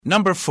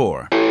Number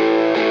 4.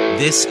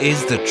 This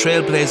is the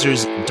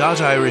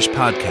Trailblazers.Irish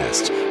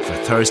podcast for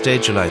Thursday,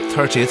 July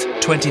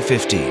 30th,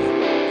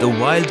 2015. The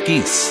Wild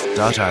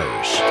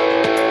Geese.Irish.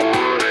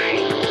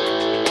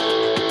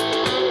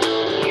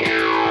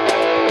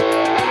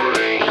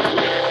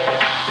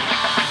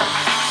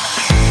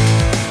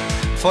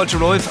 Fáilte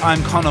Roimh,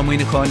 I'm Conor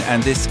Winnicone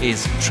and this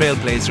is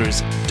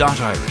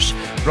Trailblazers.Irish,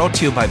 brought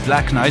to you by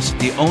Black Knight,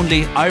 the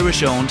only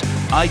Irish-owned,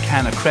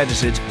 ICANN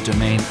accredited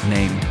domain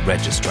name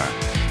registrar.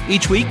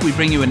 Each week we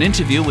bring you an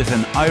interview with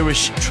an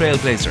Irish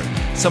trailblazer,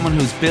 someone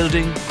who's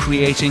building,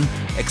 creating,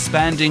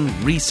 expanding,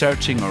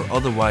 researching or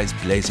otherwise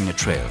blazing a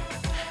trail.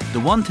 The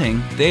one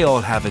thing they all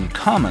have in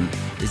common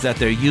is that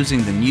they're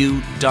using the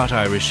new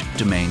 .Irish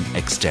domain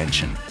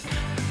extension.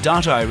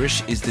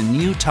 .Irish is the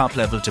new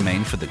top-level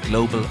domain for the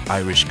global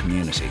Irish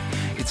community.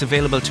 It's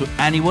available to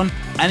anyone,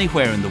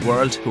 anywhere in the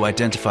world who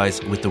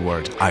identifies with the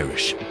word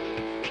Irish.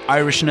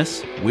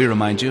 Irishness, we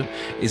remind you,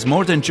 is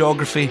more than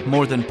geography,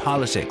 more than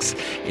politics.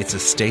 It's a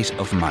state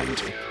of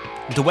mind.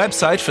 The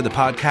website for the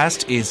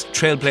podcast is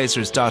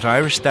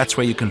trailblazers.irish. That's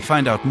where you can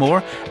find out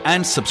more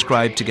and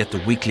subscribe to get the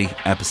weekly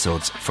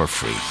episodes for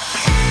free.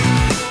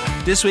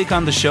 This week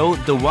on the show,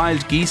 the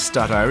Wild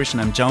Geese.Irish,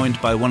 and I'm joined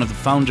by one of the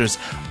founders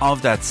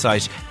of that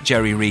site,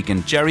 Jerry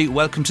Regan. Jerry,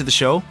 welcome to the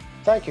show.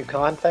 Thank you,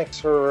 Con. Thanks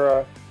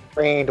for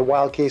bringing the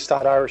Wild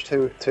Geese.Irish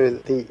to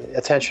the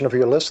attention of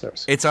your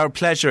listeners. It's our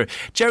pleasure.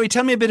 Jerry,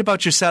 tell me a bit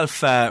about yourself,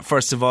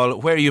 first of all.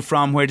 Where are you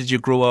from? Where did you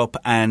grow up?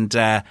 And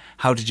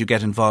how did you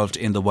get involved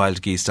in the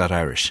Wild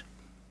Geese.Irish?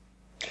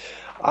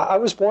 I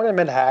was born in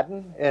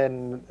Manhattan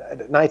in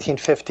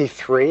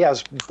 1953. I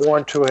was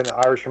born to an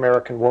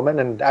Irish-American woman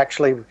and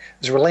actually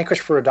was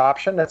relinquished for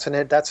adoption. That's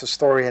a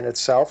story in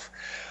itself.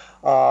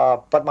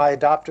 But my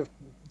adoptive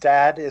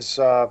dad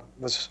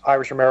was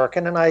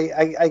Irish-American, and I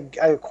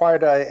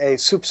acquired a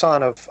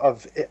soupçon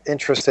of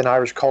interest in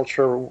Irish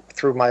culture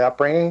through my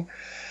upbringing.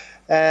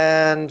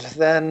 And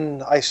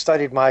then I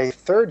studied my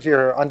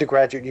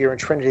undergraduate year in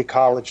Trinity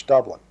College,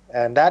 Dublin.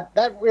 And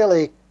that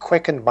really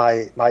quickened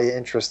my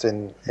interest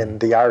in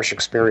the Irish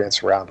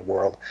experience around the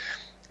world.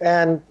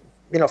 And,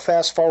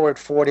 fast forward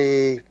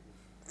 40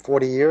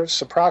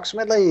 years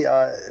approximately,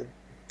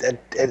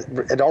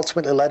 it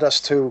ultimately led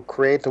us to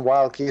create the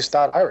Wild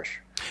Geese.Irish.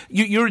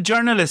 You're a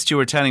journalist, you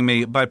were telling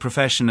me, by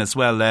profession as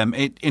well.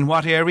 In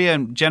what area?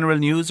 General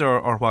news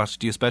or what?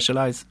 Do you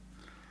specialise?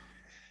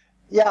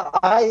 Yeah,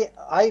 I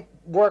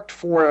worked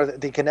for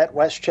the Gannett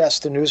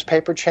Westchester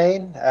newspaper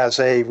chain as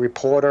a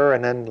reporter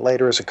and then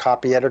later as a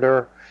copy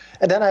editor.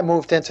 And then I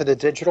moved into the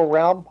digital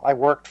realm. I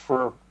worked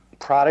for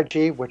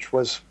Prodigy, which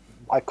was,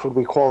 could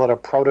we call it a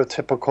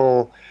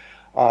prototypical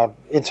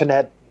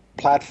internet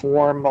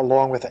platform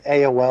along with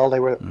AOL.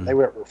 They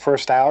were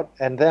first out.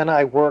 And then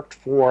I worked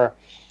for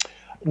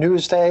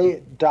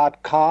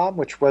Newsday.com,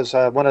 which was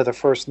one of the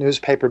first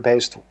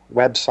newspaper-based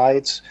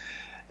websites.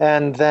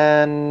 And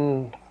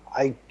then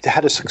I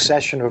had a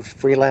succession of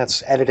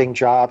freelance editing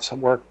jobs. I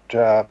worked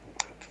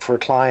for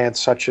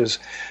clients such as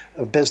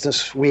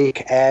Business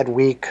Week, Ad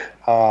Week,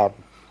 a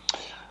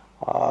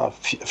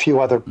few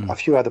other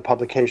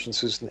publications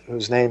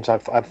whose names I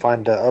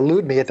find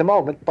elude me at the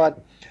moment.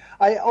 But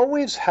I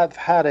always have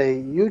had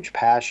a huge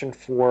passion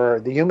for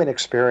the human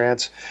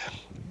experience.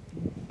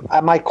 I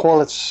might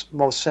call it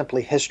most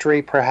simply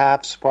history,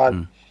 perhaps, but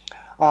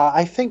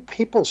I think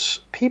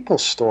people's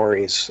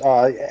stories,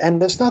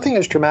 and there's nothing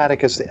as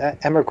dramatic as the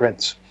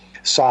emigrants'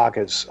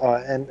 sagas,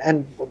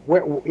 and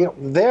where,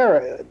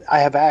 there I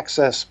have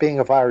access, being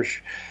of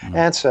Irish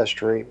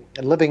ancestry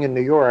and living in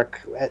New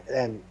York,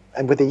 and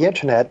with the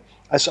internet,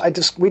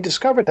 we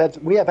discovered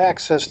that we have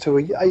access to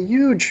a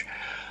huge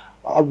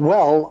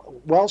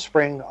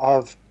wellspring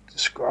of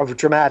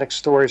dramatic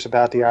stories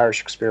about the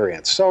Irish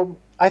experience. So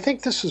I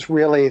think this is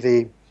really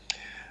the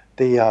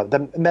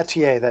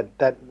métier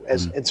that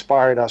has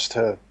inspired us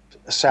to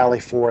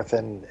sally forth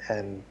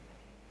and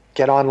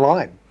get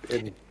online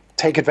and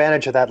take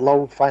advantage of that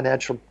low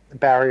financial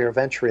barrier of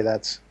entry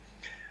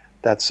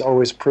that's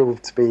always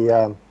proved to be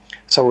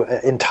so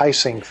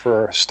enticing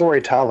for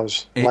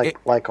storytellers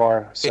like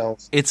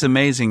ourselves. It's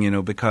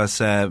amazing, because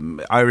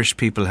Irish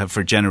people have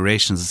for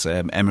generations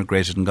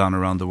emigrated and gone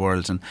around the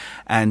world.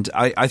 And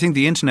I think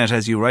the internet,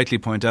 as you rightly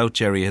point out,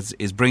 Jerry,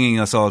 is bringing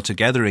us all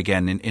together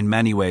again in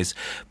many ways.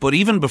 But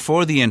even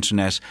before the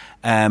internet,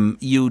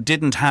 you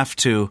didn't have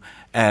to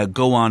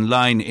go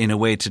online in a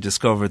way to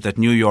discover that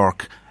New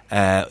York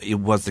it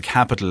was the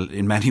capital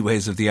in many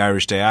ways of the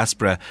Irish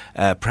diaspora,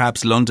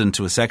 perhaps London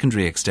to a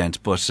secondary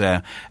extent. But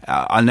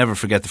I'll never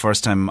forget the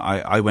first time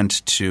I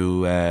went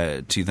to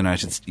the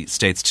United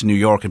States, to New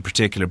York in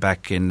particular,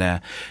 back in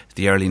the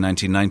early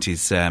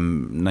 1990s,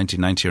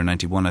 1990 or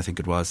 91 I think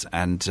it was,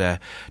 and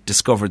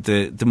discovered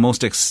the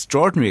most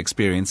extraordinary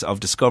experience of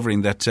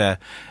discovering that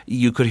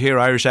you could hear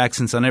Irish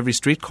accents on every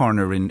street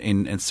corner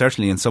in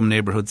certainly in some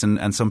neighbourhoods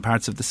and some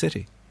parts of the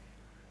city.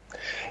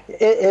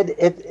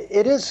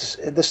 It is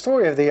the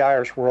story of the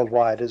Irish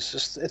worldwide is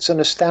just, it's an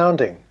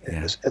astounding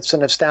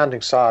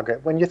saga.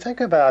 When you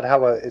think about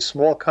how a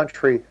small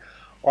country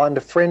on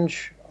the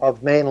fringe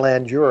of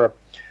mainland Europe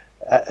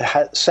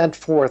sent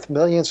forth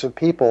millions of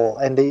people,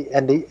 and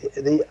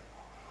the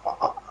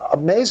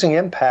amazing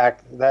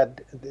impact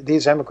that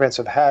these immigrants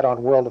have had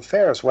on world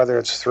affairs, whether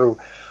it's through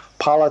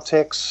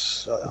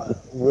politics,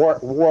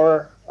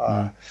 war,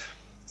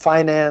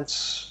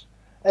 finance.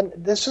 And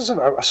this is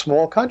a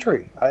small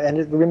country, and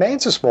it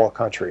remains a small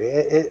country.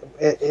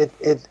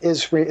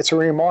 It's a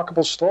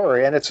remarkable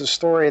story, and it's a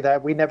story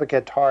that we never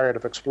get tired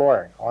of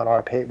exploring on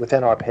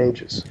within our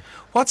pages.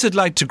 What's it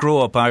like to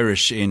grow up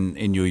Irish in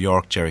New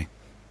York, Jerry?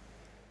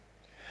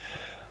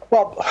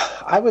 Well,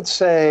 I would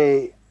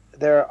say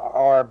there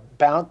are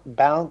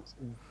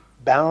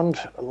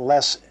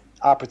boundless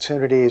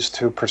opportunities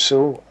to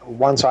pursue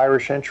one's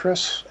Irish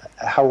interests,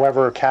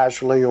 however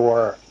casually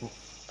or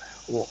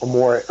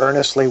more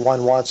earnestly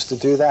one wants to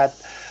do that.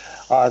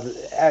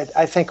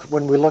 I think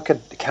when we look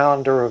at the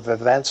calendar of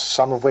events,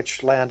 some of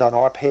which land on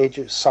our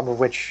pages, some of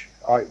which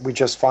we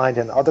just find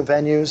in other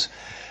venues,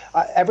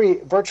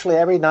 virtually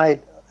every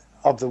night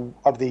of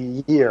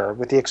the year,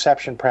 with the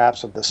exception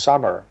perhaps of the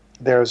summer,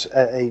 there's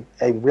a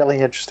really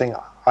interesting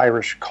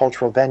Irish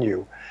cultural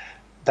venue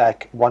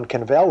that one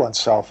can avail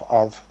oneself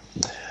of.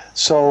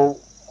 So,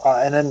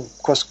 and then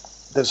of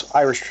course there's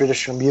Irish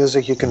traditional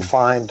music. You can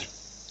find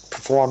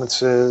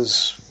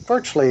performances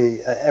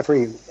virtually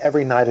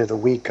every night of the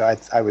week,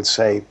 I would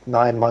say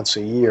 9 months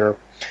a year.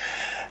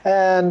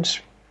 And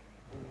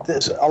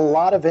there's a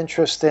lot of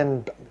interest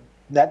in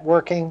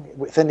networking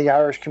within the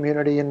Irish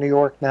community in New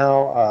York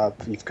now.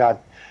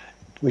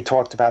 We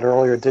talked about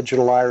earlier,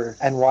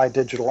 NY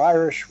Digital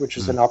Irish, which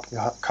is an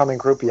upcoming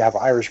group. You have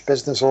Irish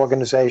Business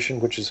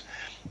Organization, which is,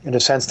 in a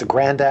sense, the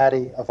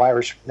granddaddy of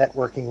Irish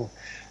networking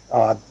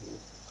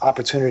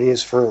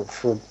opportunities for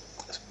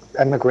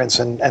immigrants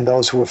and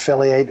those who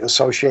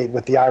associate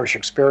with the Irish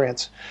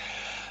experience.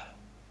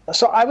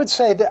 So I would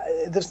say that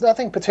there's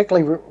nothing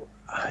particularly,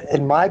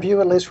 in my view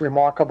at least,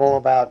 remarkable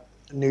about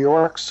New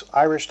York's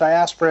Irish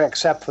diaspora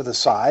except for the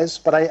size.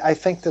 But I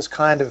think this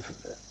kind of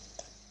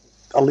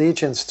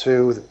allegiance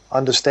to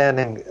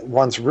understanding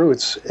one's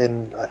roots,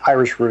 in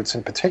Irish roots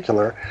in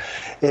particular,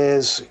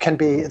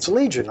 it's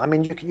legion. I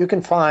mean, you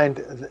can find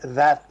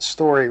that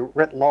story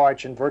writ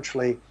large in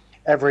virtually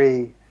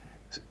every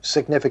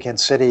significant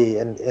city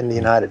in the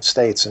United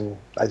States, and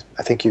I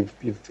think you've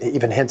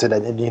even hinted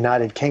at in the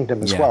United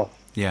Kingdom as well.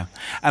 Yeah,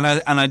 and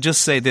I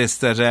just say this,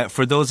 that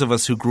for those of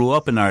us who grew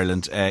up in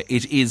Ireland,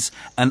 it is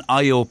an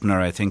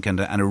eye-opener, I think, and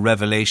a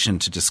revelation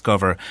to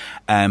discover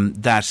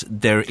that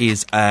there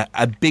is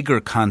a bigger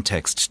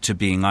context to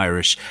being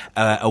Irish,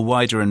 a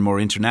wider and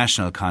more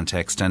international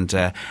context, and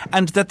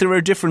that there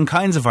are different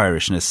kinds of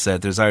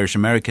Irishness. There's Irish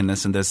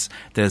Americanness, and there's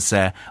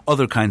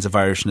other kinds of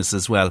Irishness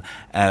as well,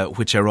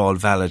 which are all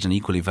valid and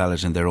equally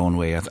valid in their own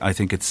way. I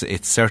think it's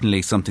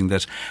certainly something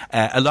that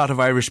a lot of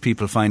Irish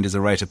people find is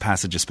a rite of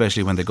passage,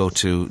 especially when they go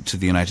to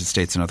the United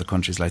States and other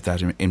countries like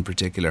that in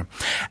particular.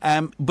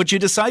 But you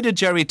decided,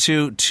 Jerry,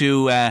 to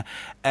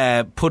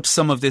put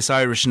some of this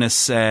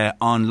Irishness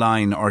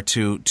online, or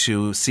to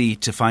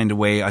find a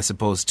way, I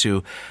suppose,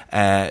 to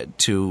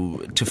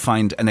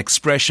find an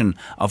expression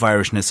of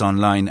Irishness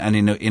online, and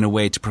in a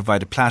way to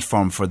provide a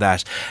platform for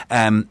that.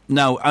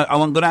 Now,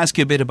 I'm going to ask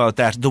you a bit about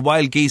that. The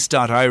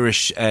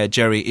wildgeese.irish,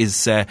 Jerry,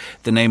 is the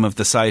name of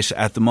the site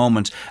at the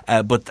moment.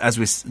 But as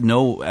we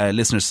know,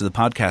 listeners to the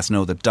podcast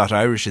know that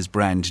 .irish is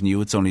brand new.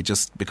 It's only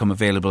just become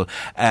available.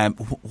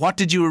 What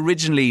did you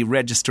originally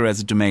register as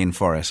a domain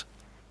for it?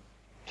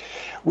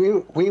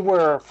 We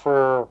were,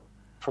 from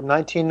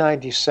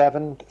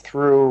 1997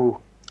 through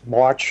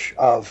March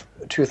of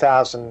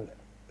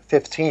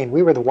 2015,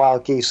 we were the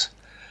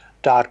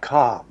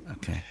wildgeese.com.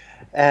 Okay.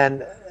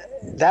 And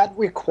that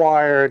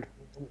required,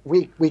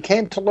 we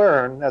came to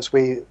learn, as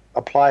we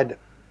applied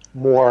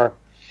more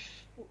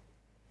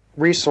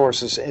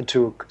resources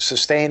into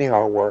sustaining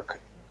our work,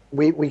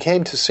 we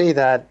came to see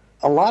that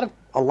a lot of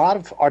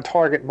our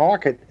target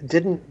market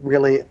didn't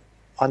really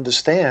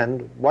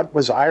understand what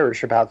was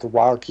Irish about the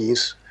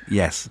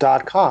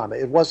wildgeese.com.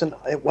 It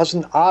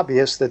wasn't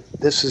obvious that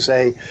this is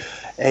a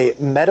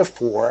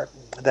metaphor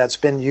that's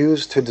been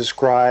used to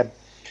describe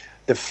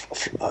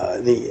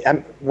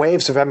the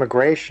waves of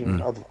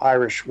emigration of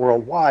Irish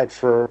worldwide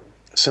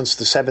since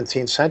the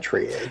 17th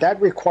century.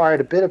 That required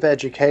a bit of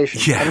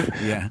education.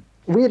 Yeah.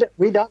 We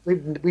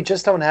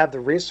just don't have the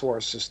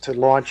resources to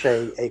launch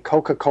a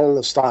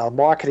Coca-Cola style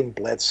marketing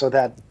blitz so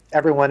that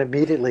everyone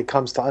immediately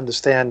comes to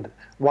understand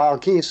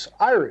Wild Geese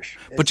Irish.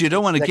 But you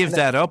don't want to give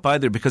that up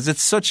either, because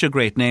it's such a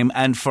great name,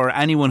 and for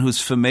anyone who's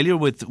familiar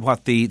with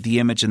what the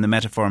image and the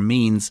metaphor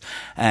means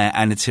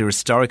and its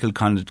historical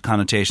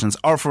connotations,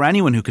 or for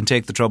anyone who can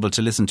take the trouble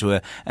to listen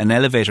to an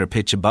elevator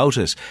pitch about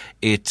it,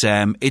 it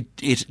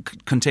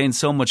contains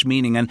so much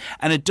meaning, and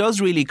it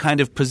does really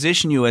kind of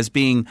position you as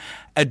being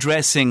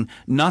addressing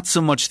not so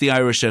much the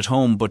Irish at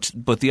home, but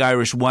the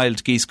Irish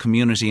wild geese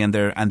community and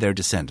their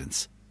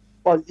descendants.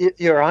 Well,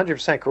 you're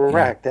 100%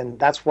 correct, and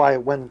that's why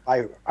when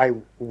I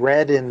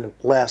read in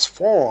last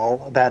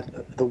fall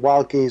that the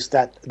wild geese,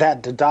 that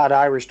the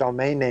 .irish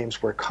domain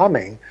names were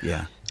coming,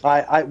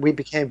 we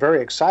became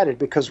very excited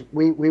because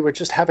we were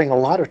just having a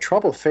lot of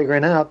trouble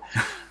figuring out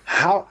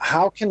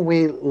how can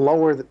we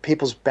lower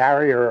people's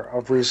barrier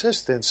of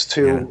resistance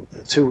to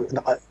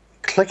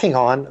clicking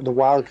on the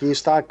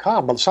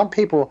wildgeese.com. Well, some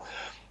people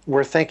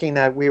were thinking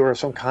that we were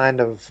some kind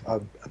of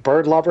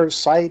bird lovers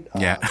site.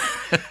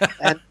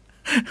 And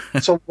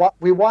so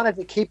we wanted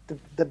to keep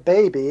the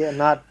baby and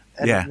not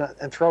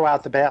throw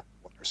out the bathwater.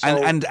 So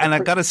and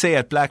I've got to say,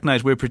 at Black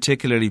Knight, we're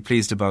particularly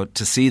pleased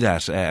to see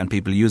that and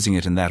people using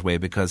it in that way,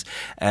 because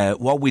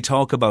what we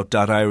talk about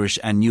 .irish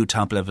and new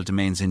top-level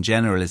domains in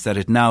general is that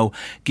it now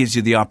gives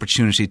you the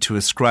opportunity to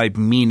ascribe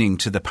meaning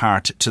to the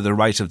part to the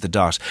right of the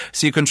dot.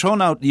 So you can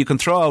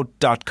throw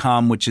out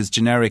 .com, which is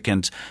generic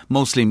and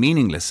mostly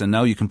meaningless, and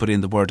now you can put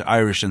in the word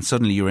Irish, and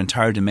suddenly your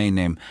entire domain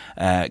name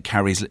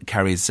carries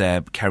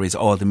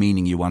all the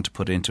meaning you want to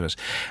put into it.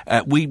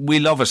 We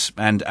love it,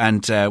 and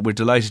we're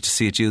delighted to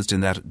see it used in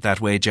that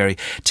way. Jerry,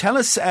 tell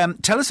us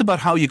about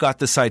how you got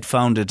the site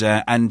founded,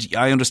 and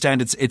I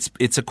understand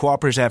it's a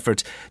cooperative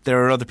effort.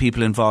 There are other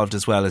people involved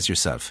as well as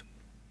yourself.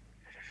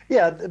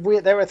 Yeah,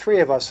 there were three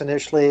of us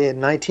initially. In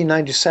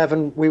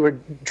 1997, we were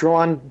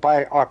drawn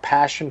by our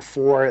passion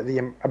for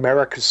the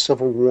American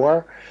Civil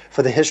War,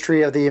 for the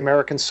history of the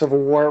American Civil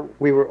War.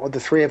 The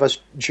three of us,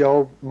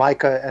 Joe,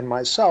 Micah, and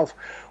myself,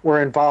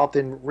 were involved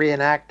in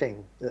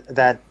reenacting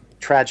that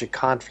tragic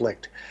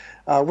conflict.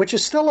 Which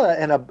is still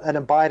an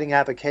abiding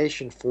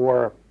avocation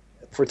for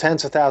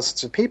tens of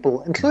thousands of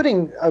people,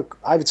 including,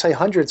 I would say,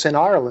 hundreds in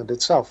Ireland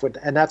itself,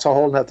 and that's a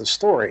whole other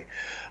story.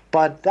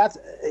 But that's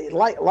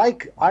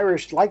like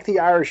the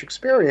Irish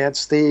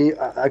experience,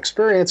 the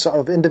experience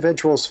of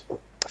individuals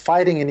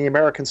fighting in the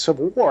American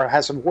Civil War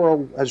has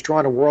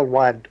drawn a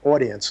worldwide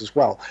audience as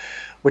well,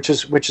 which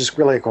is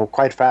really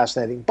quite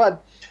fascinating.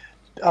 But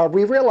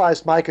we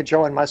realized, Micah,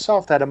 Joe, and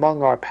myself, that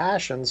among our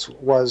passions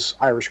was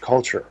Irish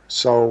culture.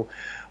 So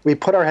we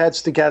put our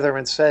heads together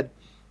and said,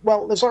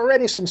 well, there's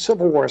already some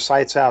Civil War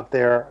sites out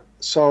there,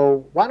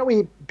 so why don't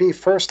we be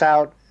first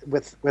out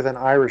with an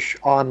Irish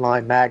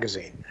online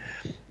magazine,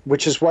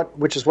 which is what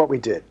we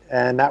did.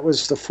 And that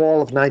was the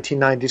fall of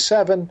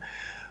 1997.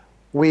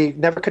 We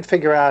never could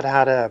figure out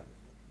how to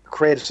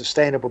create a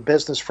sustainable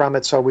business from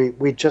it, so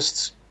we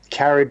just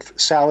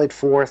sallied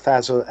forth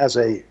as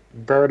a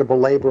veritable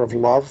labor of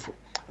love,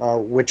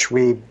 which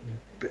we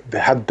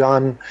have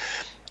done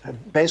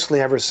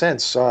basically ever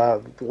since.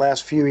 The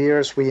last few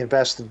years, we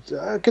invested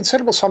a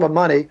considerable sum of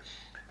money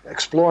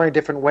exploring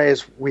different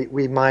ways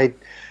we might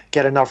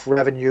get enough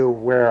revenue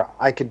where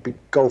I could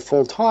go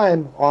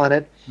full-time on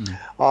it.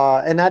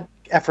 And that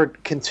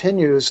effort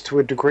continues to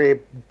a degree,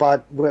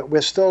 but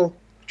we're still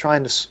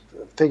trying to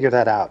figure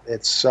that out.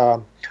 It's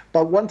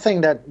but one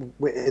thing that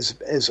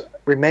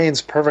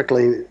remains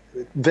perfectly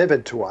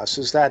vivid to us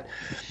is that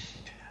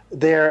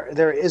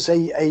there is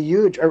a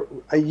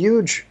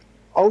huge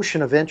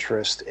ocean of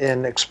interest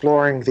in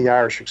exploring the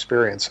Irish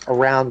experience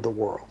around the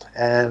world,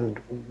 and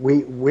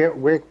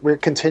we're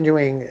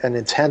continuing and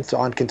intent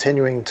on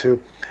continuing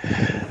to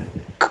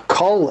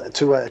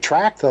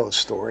attract those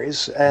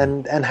stories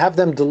and have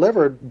them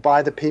delivered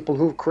by the people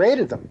who've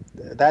created them.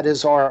 That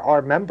is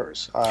our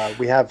members.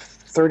 We have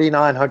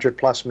 3,900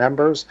 plus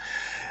members,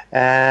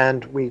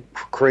 and we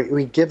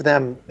give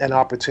them an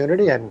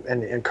opportunity and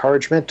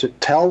encouragement to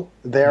tell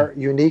their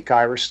unique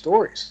Irish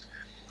stories.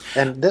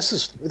 And this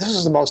is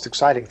the most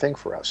exciting thing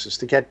for us, is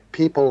to get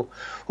people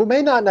who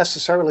may not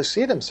necessarily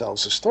see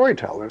themselves as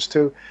storytellers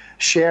to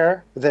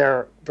share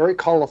their very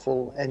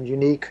colorful and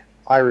unique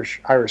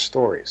Irish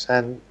stories.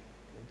 And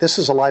this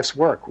is a life's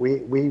work. We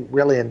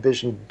really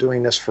envision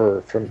doing this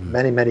for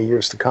many, many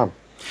years to come.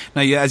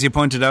 Now, as you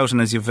pointed out, and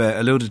as you've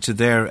alluded to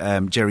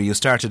there, Jerry, you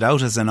started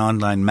out as an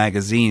online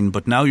magazine,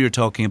 but now you're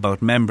talking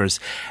about members.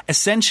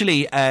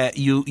 Essentially,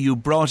 you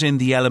brought in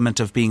the element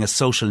of being a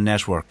social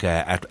network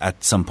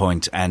at some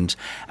point, and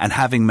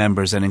having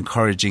members and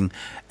encouraging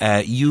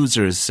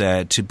users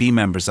to be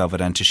members of it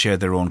and to share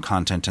their own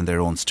content and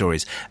their own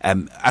stories.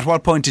 At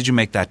what point did you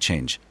make that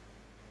change?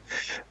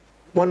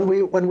 When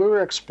we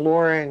were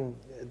exploring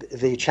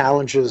the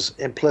challenges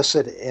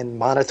implicit in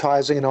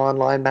monetizing an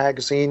online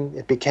magazine,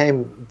 it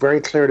became very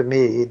clear to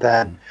me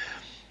that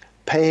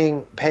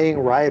paying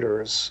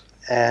writers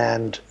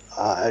and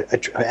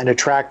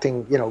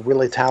attracting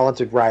really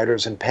talented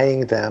writers and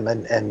paying them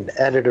and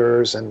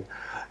editors and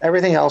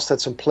everything else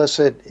that's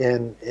implicit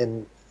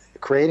in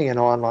creating an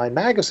online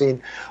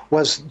magazine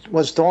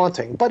was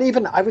daunting. But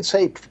I would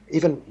say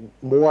even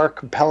more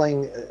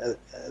compelling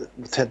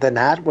than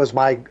that was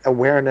my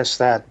awareness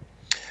that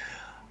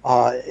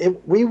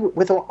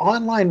with an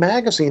online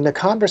magazine, the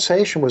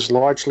conversation was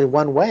largely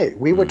one way.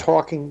 We were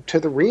talking to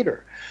the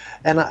reader.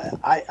 And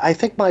I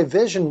think my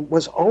vision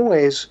was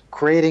always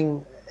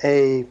creating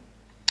a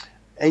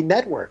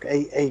network,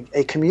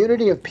 a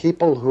community of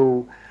people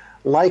who,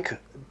 like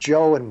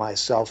Joe and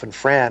myself and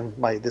Fran,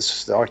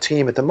 this is our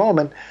team at the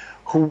moment,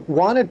 who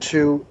wanted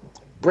to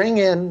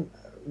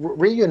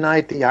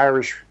reunite the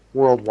Irish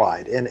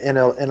worldwide in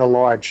a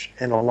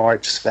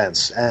large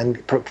sense,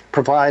 and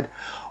provide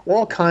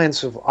all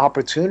kinds of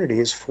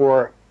opportunities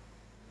for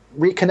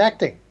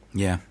reconnecting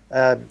Yeah.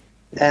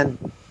 And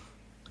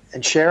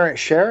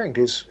sharing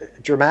these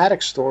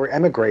dramatic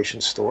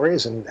emigration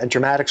stories and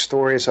dramatic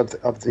stories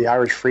of the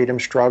Irish freedom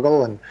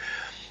struggle, and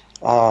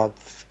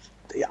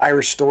the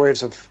Irish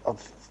stories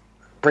of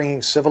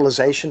bringing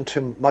civilization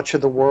to much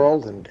of the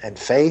world, and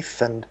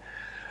faith, and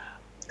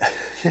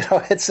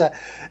it's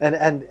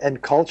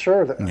and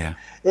culture. Yeah.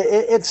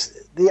 It's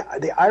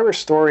the Irish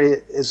story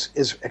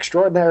is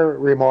extraordinarily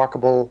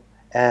remarkable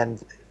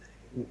and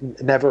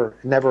never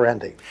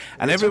ending.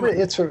 And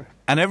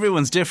and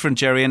everyone's different,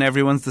 Jerry, and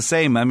everyone's the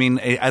same. I mean,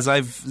 as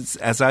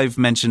I've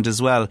mentioned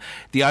as well,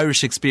 the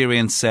Irish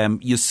experience,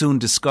 you soon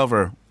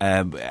discover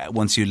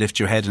once you lift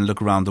your head and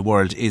look around the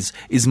world, is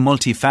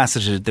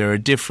multifaceted. There are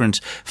different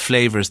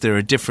flavours. There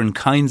are different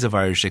kinds of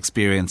Irish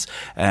experience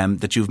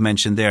that you've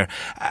mentioned there.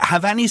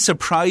 Have any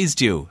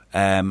surprised you?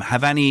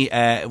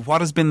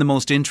 What has been the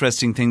most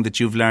interesting thing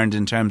that you've learned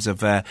in terms of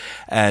the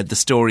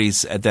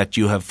stories that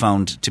you have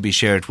found to be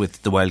shared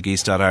with the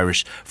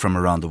wildgeese.irish from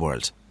around the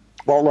world?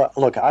 Well,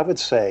 look, I would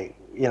say,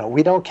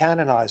 we don't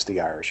canonize the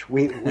Irish.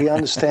 We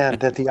understand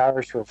that the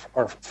Irish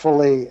are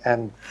fully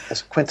and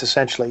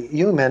quintessentially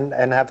human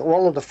and have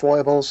all of the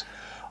foibles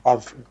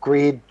of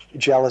greed,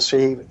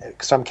 jealousy, in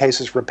some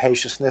cases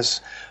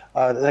rapaciousness,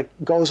 that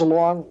goes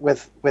along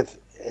with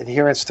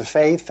adherence to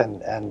faith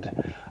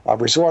and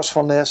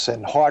resourcefulness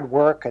and hard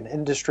work and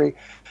industry.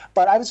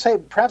 But I would say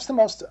perhaps the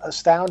most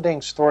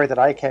astounding story that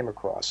I came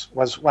across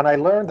was when I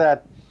learned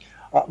that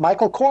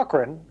Michael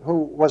Corcoran, who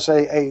was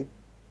a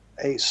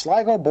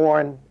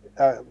Sligo-born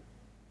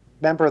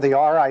member of the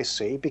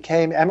RIC,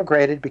 became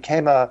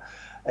a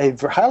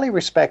highly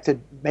respected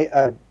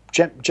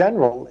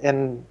general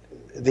in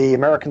the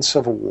American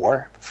Civil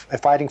War,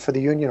 fighting for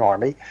the Union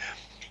Army.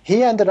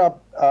 He ended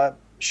up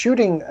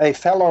shooting a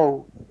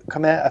fellow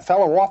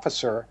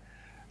officer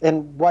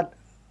in what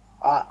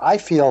I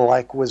feel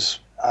like was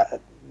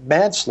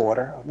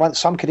manslaughter.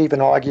 Some could even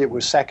argue it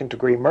was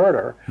second-degree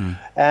murder.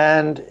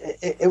 And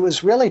it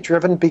was really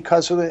driven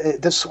because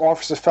this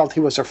officer felt he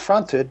was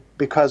affronted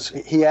because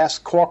he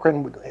asked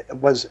Corcoran,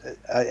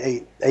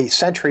 a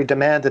sentry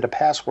demanded a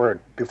password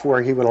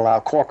before he would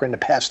allow Corcoran to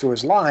pass through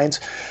his lines,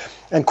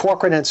 and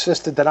Corcoran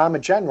insisted that I'm a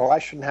general, I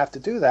shouldn't have to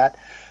do that.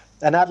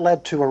 And that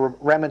led to a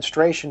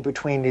remonstration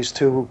between these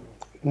two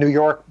New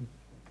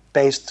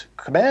York-based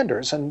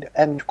commanders,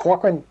 and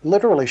Corcoran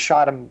literally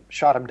shot him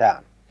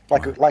down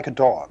like a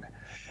dog,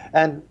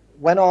 and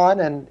went on.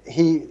 And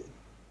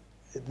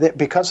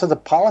because of the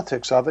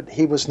politics of it,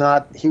 he was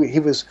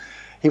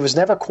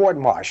never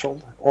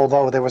court-martialed,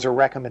 although there was a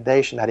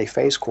recommendation that he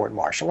face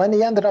court-martial, and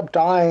he ended up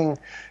dying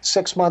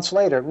 6 months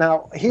later.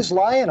 Now, he's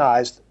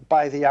lionized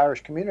by the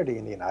Irish community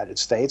in the United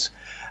States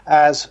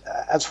as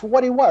for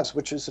what he was,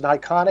 which is an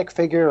iconic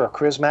figure, a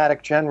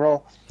charismatic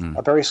general,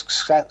 a very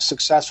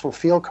successful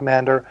field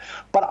commander.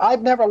 But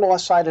I've never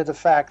lost sight of the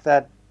fact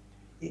that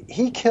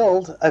he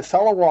killed a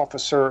fellow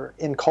officer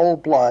in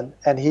cold blood,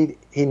 and he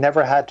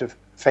never had to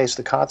face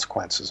the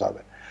consequences of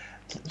it.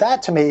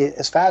 That, to me,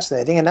 is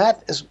fascinating, and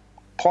that is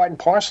part and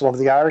parcel of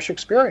the Irish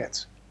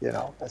experience.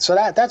 So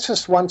that's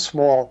just one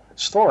small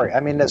story.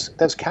 I mean,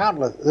 there's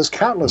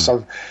countless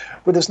of,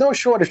 but there's no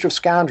shortage of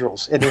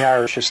scoundrels in the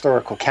Irish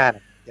historical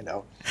canon.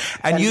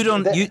 And you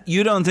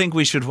don't think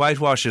we should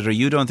whitewash it, or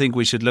you don't think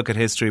we should look at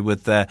history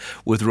with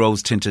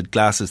rose-tinted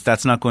glasses?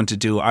 That's not going to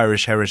do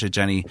Irish heritage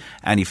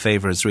any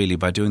favours, really,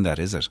 by doing that,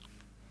 is it?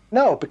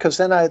 No, because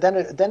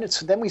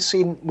then we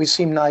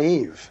seem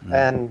naive,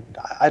 and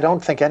I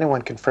don't think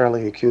anyone can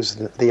fairly accuse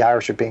the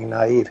Irish of being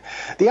naive.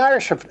 The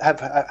Irish have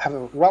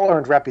a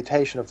well-earned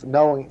reputation of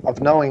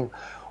knowing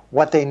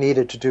what they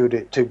needed to do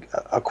to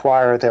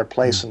acquire their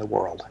place in the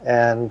world,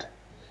 and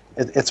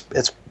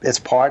it's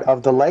part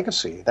of the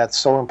legacy that's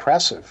so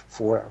impressive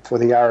for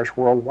the Irish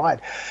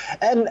worldwide.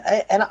 And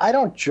I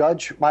don't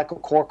judge Michael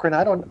Corcoran.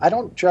 I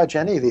don't judge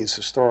any of these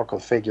historical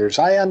figures.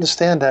 I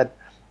understand that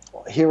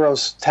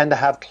heroes tend to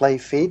have clay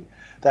feet,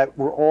 that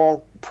we're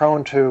all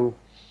prone to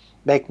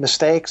make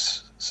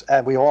mistakes,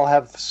 and we all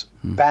have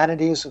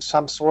vanities of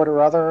some sort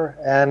or other.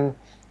 And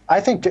I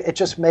think it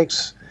just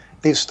makes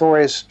these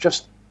stories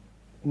just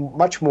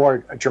much more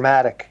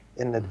dramatic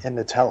in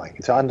the telling,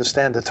 to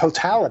understand the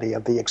totality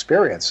of the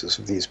experiences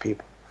of these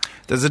people.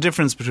 There's a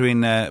difference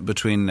between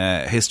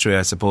history,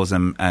 I suppose,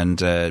 and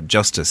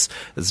justice.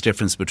 There's a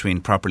difference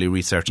between properly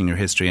researching your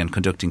history and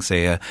conducting,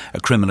 say, a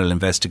criminal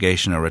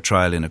investigation or a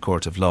trial in a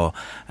court of law.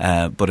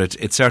 But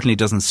it certainly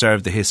doesn't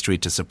serve the history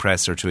to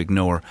suppress or to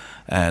ignore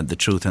the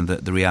truth and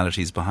the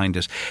realities behind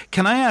it.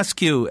 Can I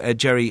ask you,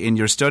 Jerry, in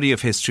your study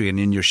of history and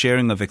in your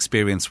sharing of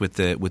experience with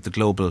the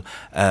global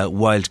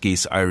Wild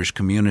Geese Irish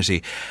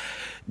community,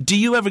 do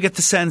you ever get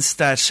the sense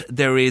that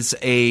there is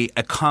a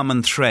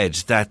common thread,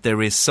 that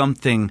there is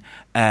something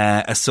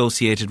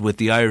associated with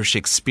the Irish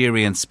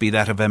experience, be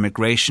that of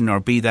emigration or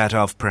be that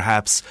of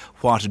perhaps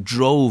what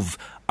drove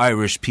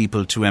Irish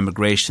people to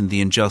emigration, the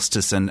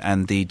injustice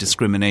and the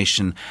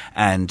discrimination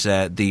and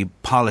the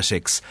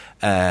politics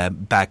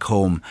back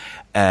home.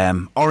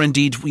 Or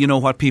indeed,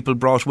 what people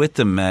brought with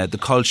them, the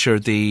culture,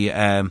 the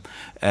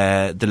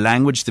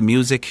language, the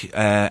music,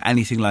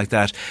 anything like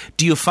that.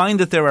 Do you find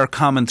that there are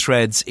common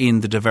threads in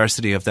the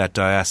diversity of that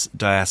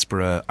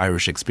diaspora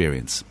Irish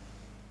experience?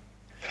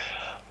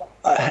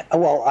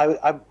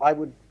 I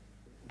would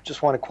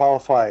just want to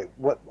qualify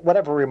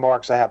whatever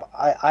remarks I have.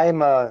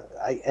 I'm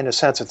in a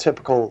sense, a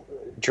typical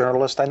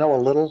journalist. I know a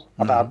little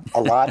about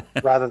a lot,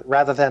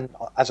 rather than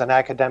as an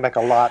academic,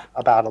 a lot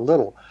about a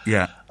little.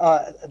 Yeah.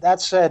 That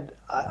said,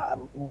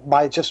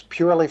 just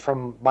purely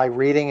from my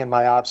reading and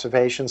my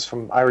observations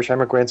from Irish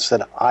immigrants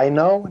that I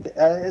know,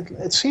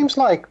 it seems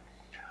like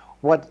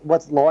what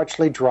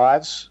largely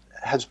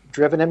has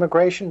driven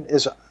immigration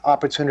is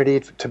opportunity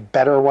to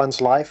better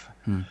one's life.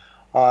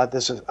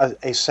 There's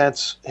a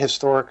sense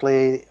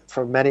historically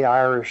for many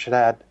Irish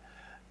that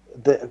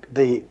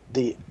the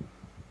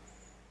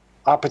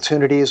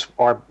opportunities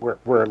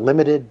were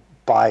limited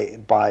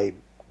by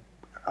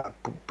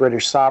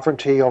British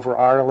sovereignty over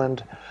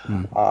Ireland,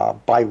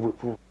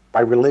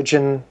 by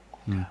religion,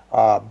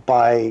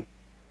 by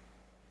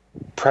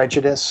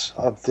prejudice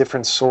of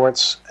different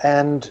sorts,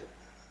 and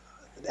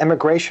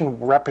immigration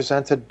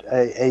represented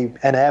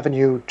an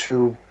avenue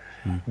to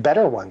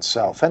better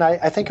oneself. And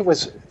I think it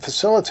was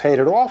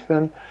facilitated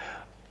often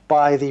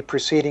by the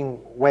preceding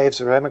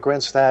waves of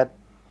immigrants that,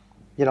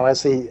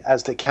 as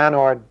the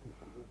canard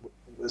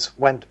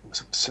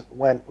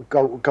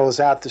goes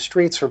out, the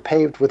streets are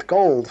paved with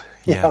gold.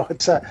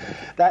 It's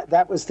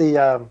that was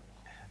the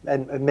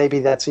and maybe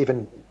that's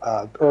even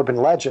urban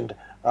legend.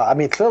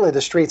 Clearly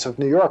the streets of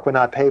New York were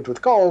not paved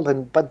with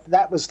gold, but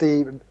that was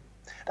the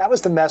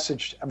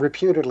message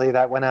reputedly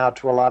that went out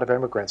to a lot of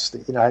immigrants.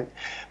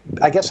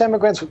 I guess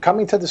immigrants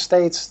coming to the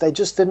States, they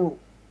just didn't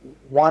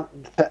want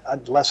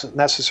to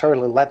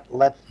necessarily let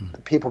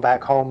the people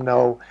back home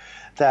know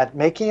that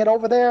making it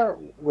over there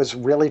was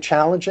really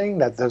challenging,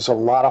 that there's a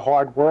lot of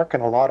hard work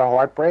and a lot of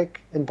heartbreak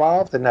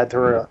involved, and that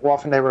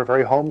they were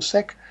very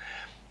homesick.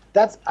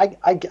 I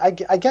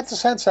get the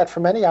sense that for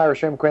many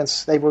Irish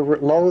immigrants, they were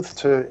loath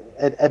to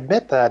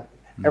admit that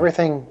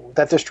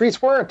that the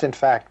streets weren't, in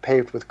fact,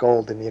 paved with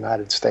gold in the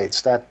United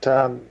States. That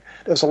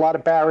there's a lot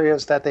of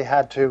barriers that they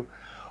had to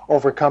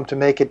overcome to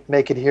make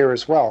it here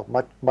as well.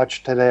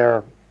 Much to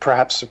their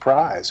perhaps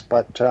surprise,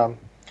 but.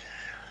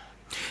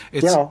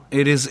 It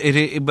is.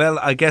 Well,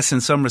 I guess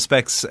in some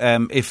respects,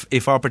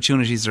 if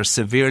opportunities are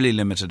severely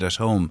limited at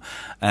home,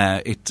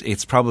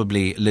 it's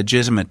probably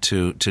legitimate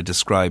to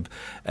describe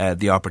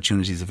the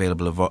opportunities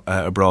available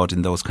abroad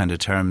in those kind of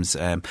terms.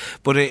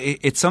 But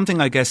it's something,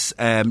 I guess,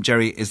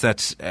 Jerry, is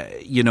that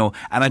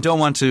and I don't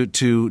want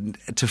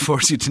to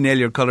force you to nail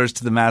your colours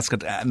to the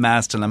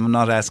mast, and I'm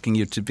not asking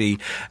you to be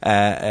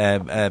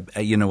a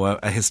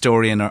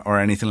historian or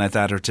anything like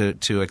that, or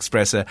to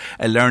express a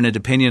learned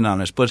opinion on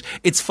it. But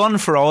it's fun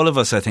for all of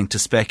us, I think, to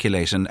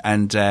speculate,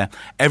 and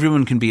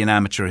everyone can be an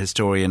amateur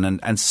historian,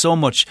 and so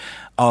much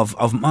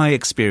of my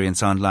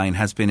experience online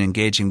has been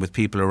engaging with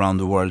people around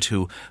the world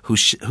who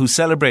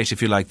celebrate,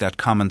 if you like, that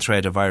common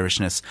thread of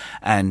Irishness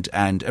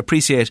and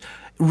appreciate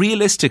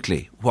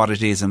realistically what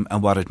it is and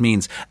what it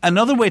means.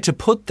 Another way to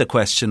put the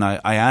question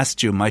I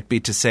asked you might be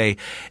to say,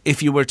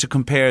 if you were to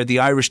compare the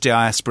Irish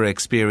diaspora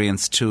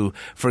experience to,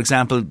 for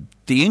example,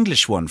 the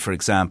English one, for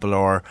example,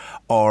 or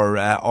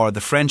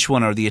the French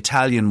one or the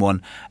Italian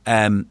one,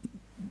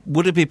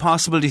 would it be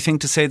possible, do you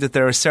think, to say that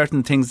there are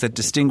certain things that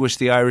distinguish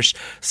the Irish,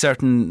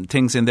 certain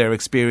things in their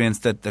experience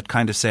that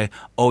kind of say,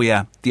 oh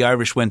yeah, the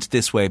Irish went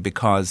this way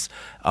because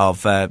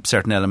of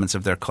certain elements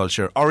of their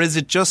culture? Or is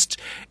it just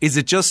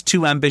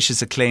too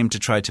ambitious a claim to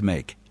try to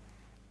make?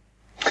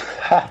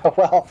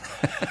 Well,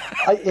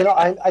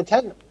 I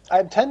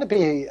tend to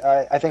be,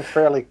 I think,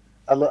 fairly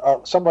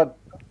somewhat.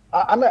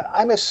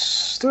 I'm a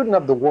student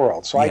of the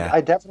world, so yeah.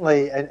 I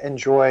definitely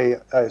enjoy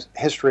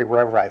history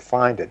wherever I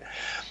find it.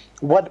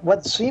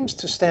 What seems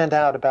to stand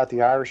out about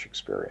the Irish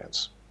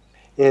experience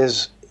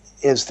is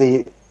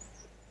the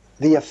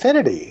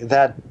affinity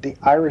that the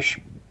Irish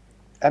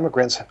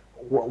immigrants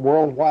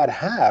worldwide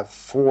have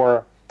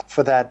for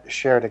that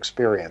shared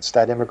experience,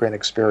 that immigrant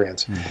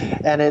experience,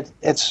 and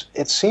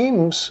it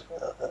seems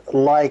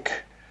like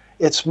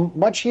it's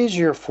much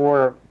easier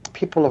for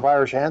people of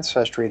Irish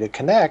ancestry to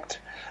connect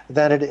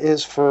than it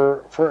is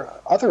for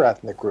other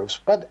ethnic groups.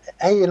 But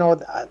hey,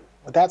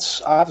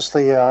 that's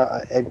obviously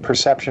a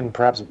perception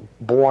perhaps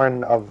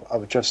born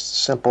of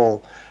just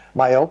simple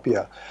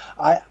myopia.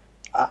 But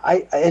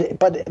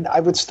I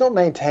would still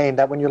maintain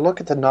that when you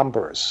look at the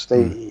numbers,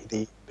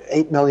 the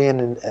 8 million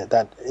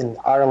in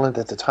Ireland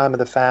at the time of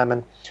the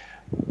famine,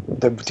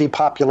 the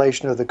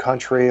depopulation of the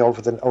country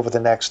over the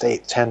next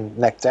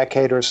next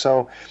decade or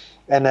so,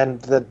 and then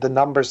the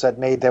numbers that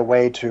made their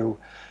way to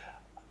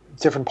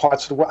different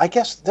parts of the world. I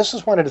guess this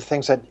is one of the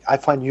things that I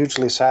find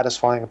hugely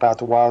satisfying about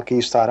the Wild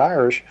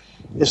Geese.Irish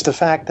is the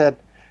fact that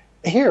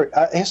here's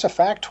a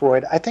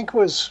factoid. I think it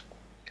was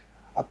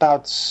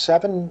about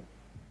 7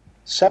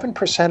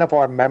 7% of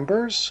our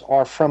members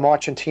are from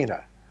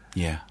Argentina.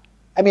 Yeah.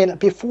 I mean,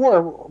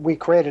 before we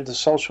created the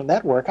social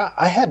network,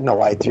 I had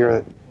no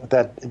idea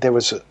that there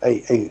was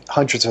a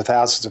hundreds of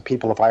thousands of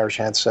people of Irish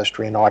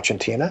ancestry in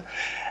Argentina,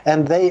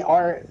 and they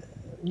are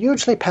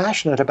hugely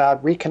passionate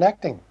about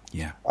reconnecting.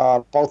 Yeah.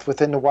 Both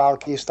within the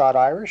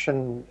wildgeese.irish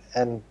and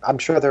I'm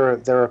sure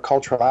there are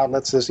cultural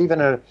outlets. There's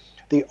even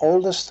the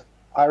oldest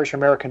Irish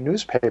American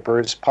newspaper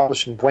is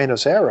published in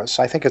Buenos Aires.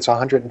 I think it's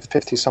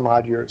 150 some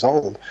odd years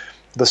old.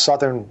 The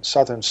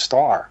Southern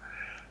Star,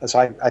 as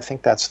I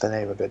think that's the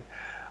name of it.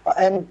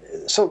 And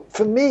so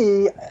for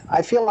me,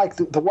 I feel like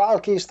the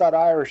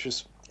wildgeese.irish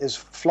is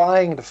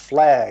flying the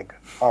flag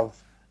of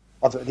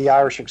the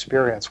Irish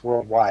experience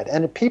worldwide.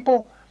 And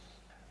people,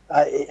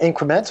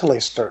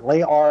 incrementally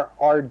certainly,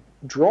 are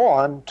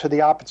drawn to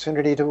the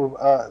opportunity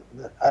to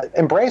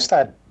embrace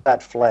that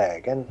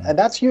flag. And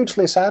that's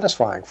hugely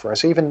satisfying for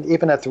us, even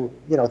at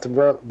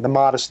the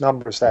modest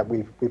numbers that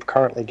we've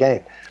currently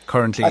gained.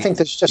 I think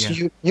there's just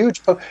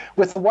huge,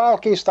 with the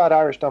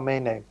wildgeese.irish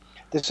domain name,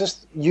 there's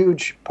just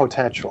huge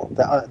potential,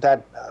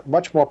 that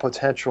much more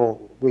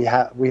potential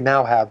we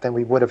now have than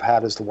we would have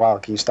had as the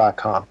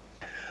wildgeese.com.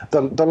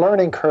 The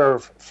learning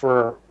curve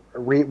for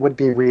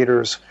would-be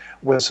readers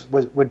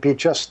would be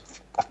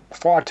just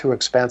far too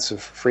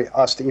expensive for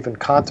us to even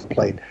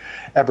contemplate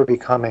ever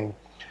becoming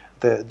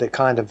the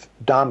kind of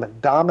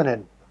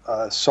dominant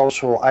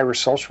Irish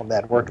social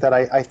network that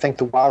I think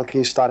the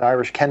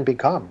wildgeese.irish can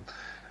become.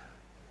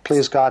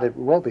 Please God, it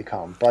will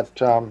become. But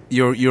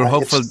you're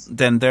hopeful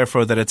then,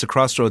 therefore, that it's a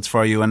crossroads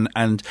for you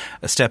and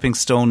a stepping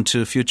stone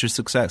to future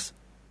success.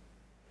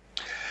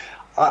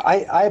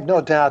 I have no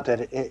doubt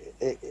that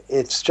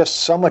it's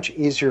just so much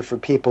easier for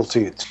people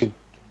to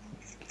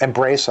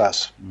embrace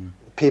us.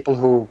 People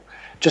who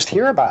just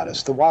hear about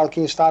us, the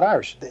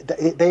wildgeese.irish,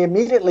 they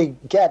immediately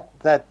get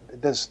that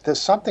there's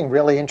something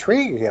really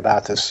intriguing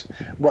about this.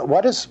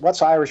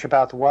 What's Irish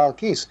about the wild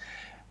geese?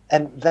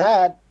 And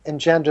that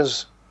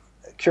engenders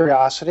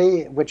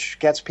curiosity, which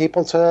gets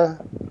people to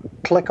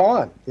click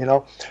on.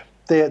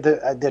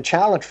 The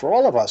challenge for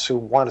all of us who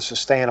want to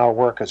sustain our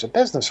work as a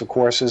business, of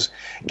course, is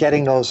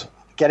getting those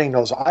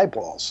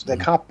eyeballs. The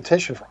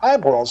competition for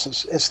eyeballs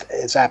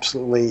is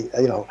absolutely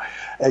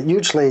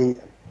hugely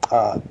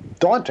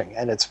daunting,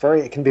 and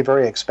it can be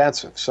very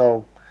expensive.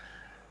 So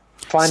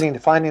finding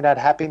that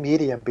happy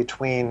medium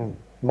between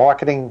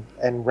marketing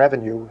and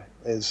revenue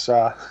is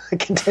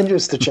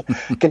continues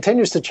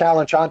to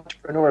challenge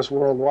entrepreneurs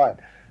worldwide.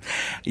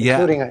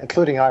 Yeah,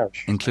 including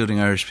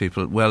Irish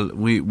people. Well,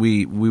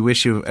 we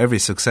wish you every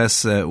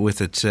success with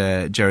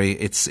it, Jerry.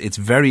 It's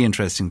very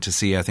interesting to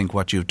see, I think,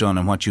 what you've done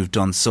and what you've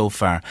done so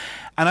far.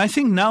 And I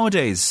think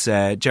nowadays,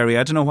 Jerry,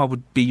 I don't know what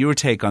would be your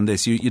take on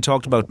this. You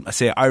talked about,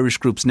 say, Irish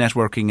groups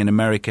networking in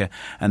America,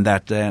 and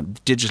that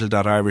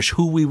Digital.Irish,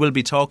 who we will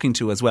be talking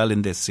to as well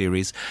in this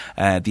series,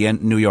 the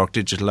New York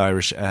Digital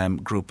Irish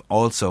group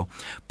also.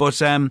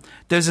 But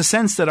there's a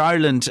sense that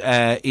Ireland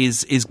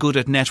is good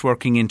at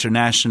networking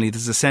internationally.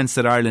 There's a sense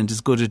that Ireland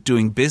is good at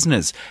doing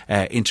business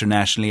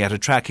internationally, at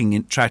attracting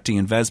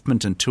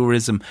investment and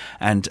tourism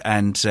and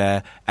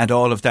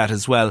all of that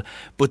as well.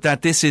 But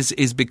that this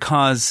is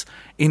because,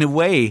 in a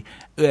way,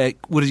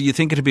 would you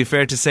think it would be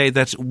fair to say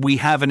that we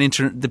have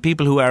the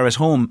people who are at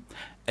home,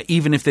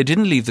 even if they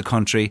didn't leave the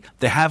country,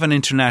 they have an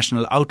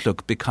international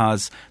outlook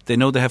because they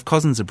know they have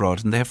cousins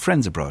abroad and they have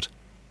friends abroad?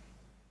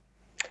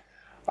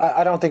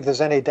 I don't think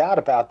there's any doubt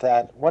about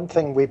that. One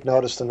thing we've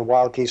noticed in the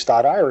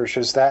wildgeese.irish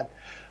is that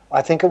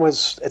I think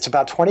it's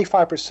about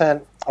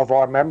 25% of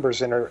our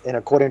members, in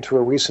according to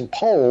a recent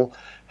poll,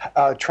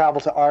 travel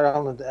to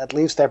Ireland at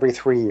least every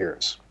 3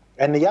 years.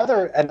 And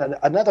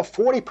another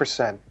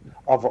 40%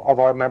 of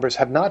our members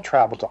have not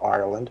traveled to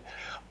Ireland,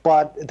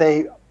 but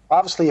they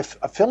obviously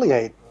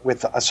associate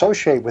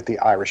with the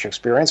Irish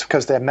experience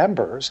because they're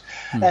members.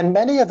 And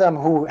many of them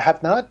who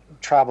have not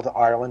traveled to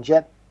Ireland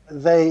yet,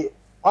 they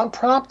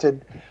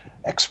unprompted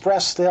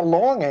express their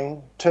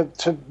longing to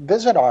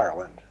visit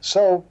Ireland.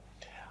 So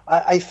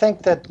I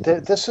think that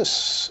this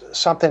is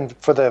something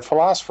for the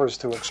philosophers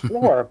to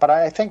explore, but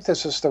I think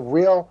this is the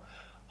real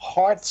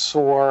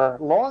heart-sore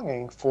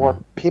longing for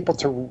people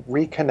to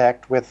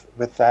reconnect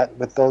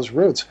with those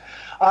roots.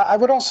 I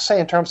would also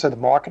say, in terms of the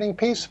marketing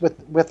piece, with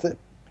the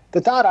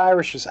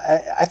 .Irish is,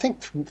 I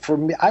think for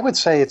me, I would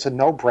say it's a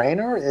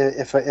no-brainer.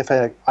 If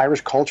an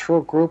Irish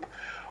cultural group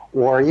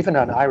or even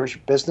an Irish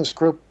business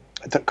group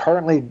that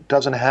currently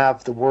doesn't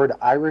have the word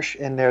Irish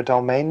in their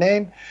domain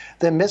name,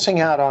 they're missing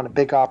out on a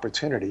big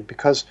opportunity,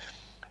 because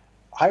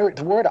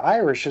the word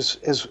Irish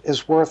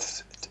is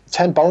worth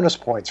 10 bonus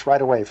points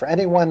right away for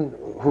anyone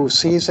who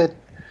sees it.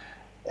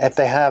 If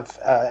they have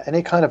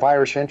any kind of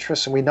Irish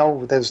interest, and we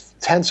know there's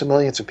tens of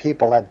millions of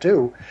people that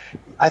do,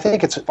 I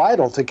think it's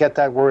vital to get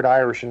that word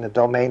Irish in the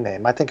domain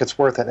name. I think it's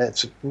worth it.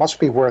 It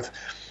must be worth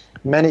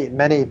many,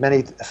 many,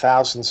 many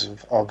thousands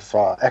of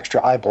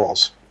extra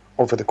eyeballs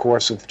over the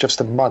course of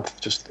just a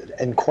month. Just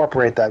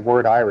incorporate that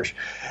word Irish.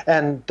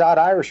 And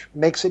 .Irish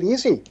makes it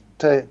easy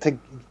to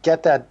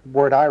get that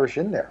word Irish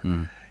in there.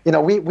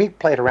 we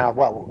played around.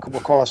 Well,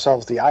 we'll call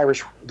ourselves the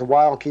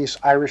Wild Geese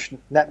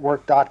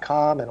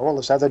IrishNetwork.com and all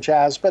this other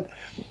jazz. But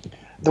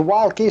the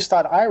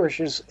wildgeese.irish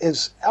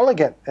is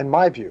elegant in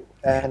my view,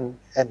 and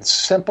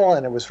simple,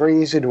 and it was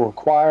very easy to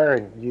acquire.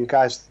 And you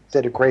guys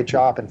did a great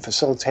job in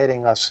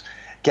facilitating us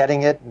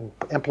getting it and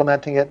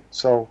implementing it.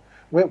 So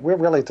we're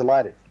really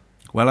delighted.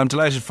 Well, I'm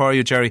delighted for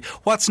you, Jerry.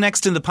 What's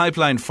next in the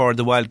pipeline for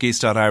the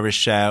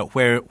wildgeese.irish?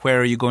 Where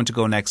are you going to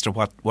go next, or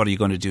what are you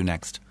going to do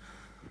next?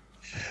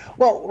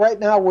 Well, right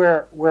now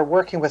we're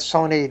working with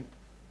Sony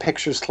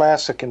Pictures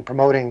Classic and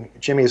promoting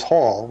Jimmy's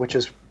Hall, which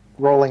is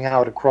rolling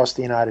out across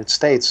the United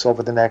States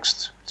over the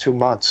next 2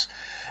 months.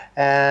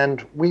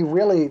 And we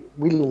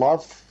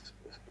love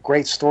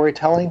great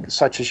storytelling,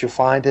 such as you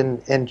find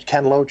in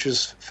Ken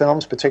Loach's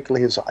films,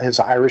 particularly his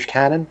Irish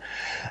canon.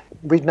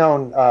 We've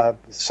known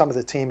some of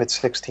the team at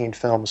 16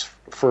 Films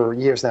for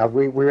years now.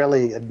 We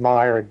really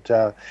admired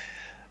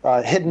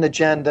Hidden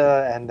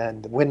Agenda, and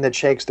then The Wind That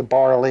Shakes the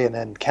Barley, and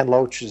then Ken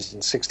Loach's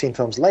in 16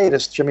 Films'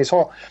 latest, Jimmy's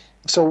Hall.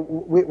 So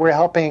we're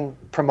helping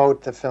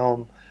promote the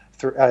film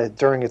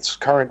during its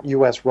current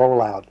U.S.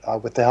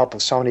 rollout with the help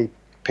of Sony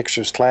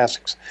Pictures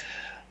Classics.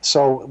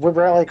 So we're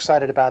really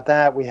excited about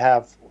that. We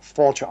have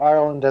Fáilte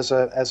Ireland as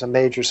a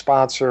major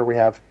sponsor. We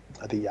have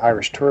the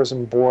Irish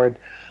Tourism Board.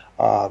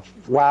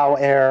 Wow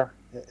Air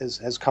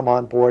has come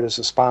on board as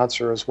a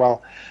sponsor as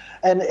well.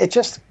 And it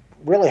just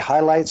really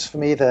highlights for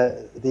me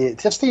the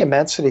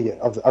immensity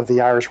of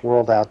the Irish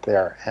world out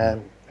there.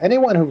 And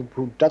anyone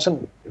who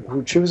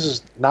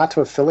chooses not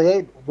to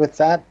affiliate with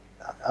that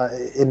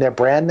in their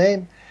brand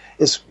name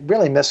is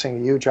really missing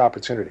a huge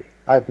opportunity.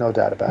 I have no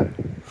doubt about it.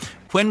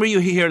 When were you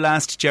here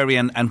last, Jerry,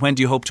 and when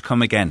do you hope to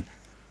come again?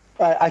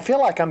 I feel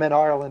like I'm in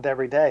Ireland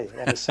every day,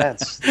 in a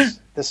sense.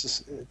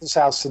 This is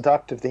how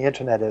seductive the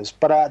internet is.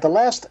 But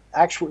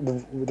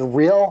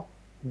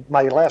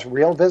my last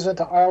real visit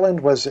to Ireland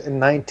was in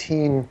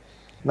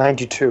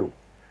 1992.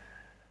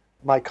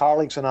 My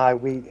colleagues and I,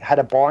 we had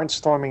a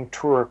barnstorming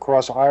tour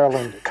across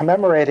Ireland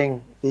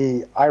commemorating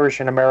the Irish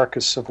and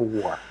America's Civil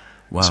War.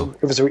 Wow! So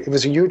it was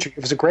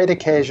a great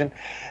occasion,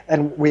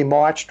 and we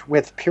marched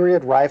with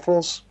period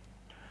rifles.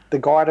 The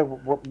Guard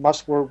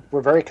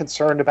were very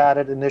concerned about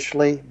it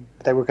initially.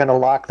 They were going to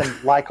lock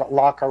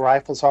our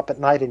rifles up at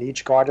night in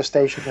each Garda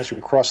station as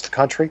we crossed the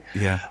country.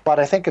 Yeah. But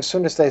I think as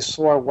soon as they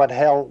saw what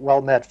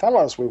well-met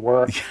fellows we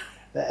were,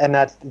 and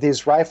that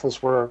these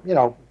rifles were,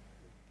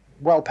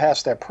 well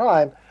past their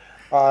prime,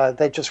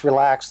 they just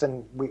relaxed,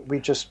 and we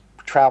just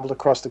traveled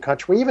across the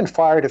country. We even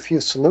fired a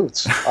few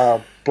salutes,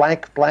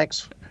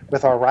 blanks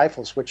with our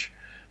rifles, which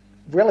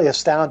really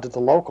astounded the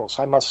locals.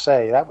 I must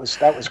say that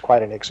was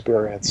quite an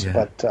experience. Yeah.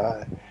 But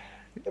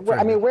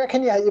I mean,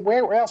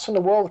 where else in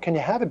the world can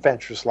you have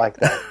adventures like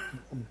that?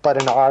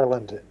 But in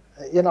Ireland,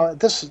 you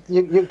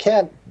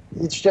can't.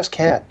 You just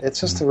can't.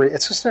 It's just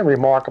a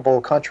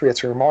remarkable country.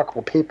 It's a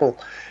remarkable people.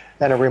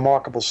 And a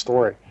remarkable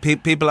story.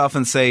 People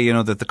often say,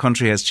 that the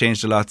country has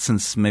changed a lot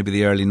since maybe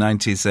the early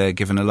 90s,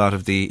 given a lot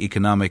of the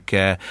economic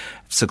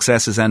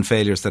successes and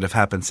failures that have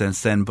happened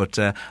since then. But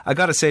I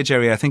got to say,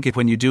 Jerry, I think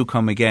when you do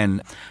come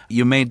again,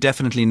 you may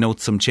definitely note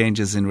some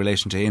changes in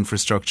relation to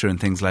infrastructure and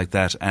things like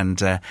that. And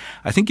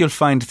I think you'll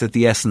find that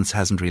the essence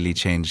hasn't really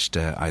changed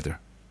either.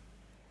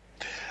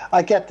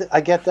 I get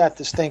that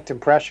distinct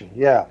impression,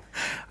 yeah.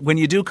 When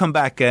you do come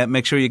back,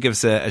 make sure you give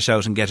us a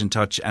shout and get in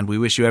touch, and we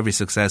wish you every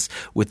success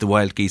with the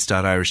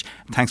wildgeese.irish.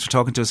 Thanks for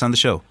talking to us on the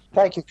show.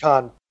 Thank you,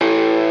 Con.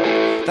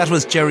 That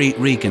was Jerry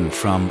Regan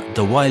from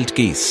the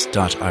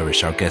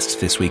wildgeese.irish, our guest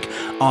this week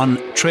on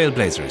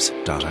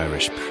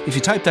trailblazers.irish. If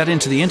you type that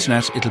into the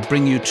internet, it'll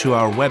bring you to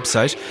our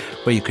website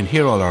where you can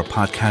hear all our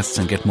podcasts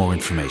and get more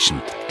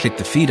information. Click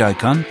the feed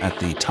icon at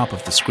the top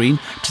of the screen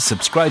to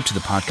subscribe to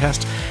the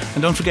podcast.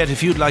 And don't forget,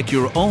 if you'd like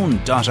your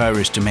own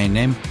 .irish domain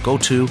name, go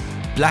to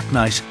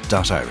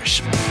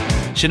blacknight.irish.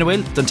 Sin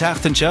bhfuil, don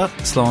teachtain seo,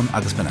 slán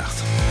agus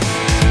benacht.